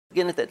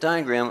Again, at that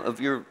diagram of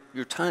your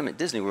time at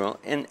Disney World,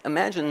 and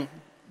imagine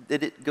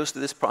that it goes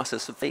through this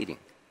process of fading.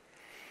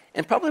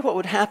 And probably what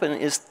would happen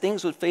is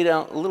things would fade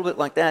out a little bit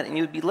like that, and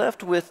you'd be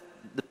left with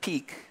the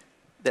peak,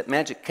 that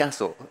magic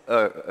castle,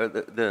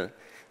 the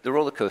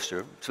roller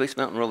coaster, Space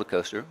Mountain roller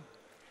coaster,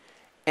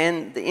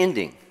 and the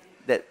ending,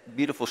 that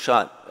beautiful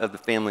shot of the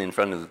family in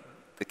front of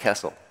the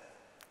castle.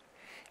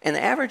 And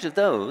the average of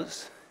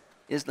those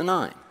is the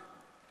 9.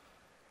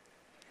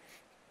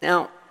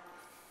 Now,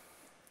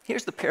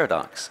 here's the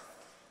paradox.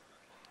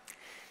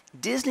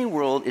 Disney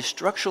World is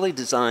structurally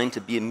designed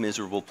to be a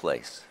miserable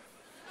place.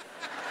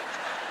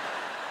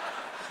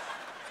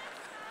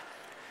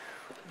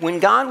 When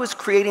God was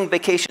creating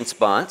vacation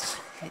spots,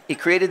 He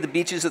created the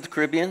beaches of the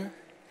Caribbean,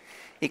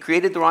 He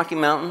created the Rocky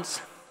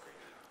Mountains.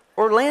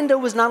 Orlando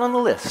was not on the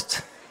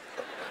list.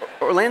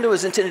 Orlando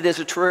was intended as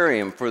a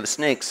terrarium for the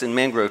snakes and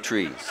mangrove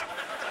trees.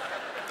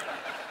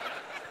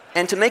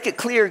 And to make it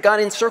clear, God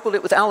encircled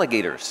it with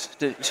alligators.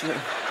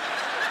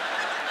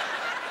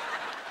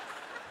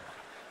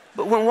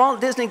 But when Walt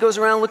Disney goes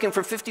around looking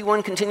for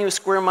 51 continuous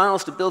square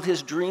miles to build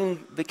his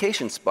dream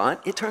vacation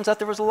spot, it turns out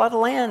there was a lot of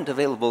land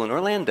available in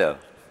Orlando,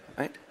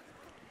 right?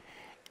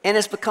 And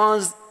it's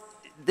because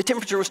the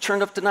temperature was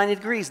turned up to 90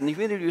 degrees and the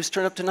humidity was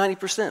turned up to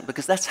 90%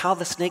 because that's how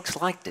the snakes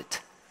liked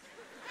it.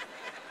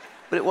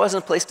 But it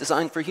wasn't a place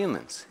designed for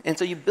humans. And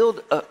so you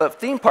build a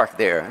theme park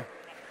there,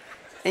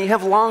 and you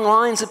have long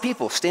lines of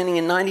people standing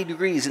in 90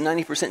 degrees and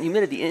 90%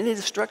 humidity, and it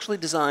is structurally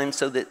designed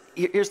so that,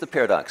 here's the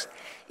paradox.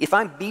 If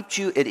I beeped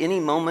you at any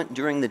moment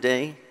during the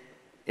day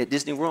at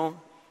Disney World,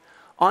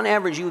 on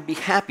average you would be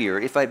happier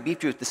if I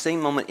beeped you at the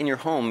same moment in your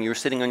home you're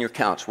sitting on your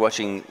couch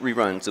watching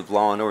reruns of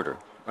Law and Order,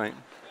 right?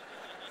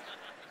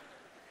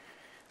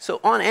 So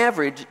on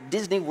average,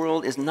 Disney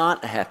World is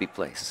not a happy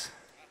place.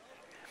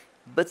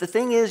 But the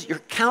thing is, your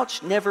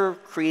couch never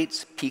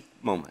creates peak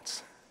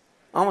moments.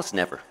 Almost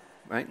never,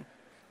 right?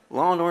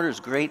 Law and Order is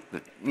great,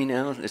 but you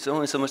know, there's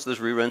only so much those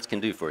reruns can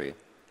do for you.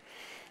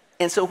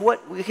 And so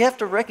what we have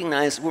to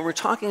recognize when we're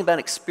talking about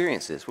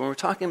experiences, when we're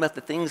talking about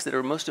the things that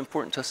are most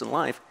important to us in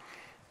life,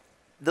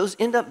 those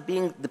end up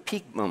being the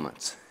peak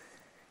moments.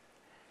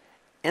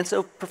 And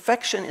so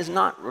perfection is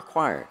not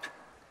required.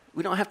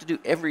 We don't have to do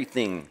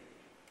everything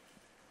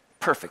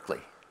perfectly.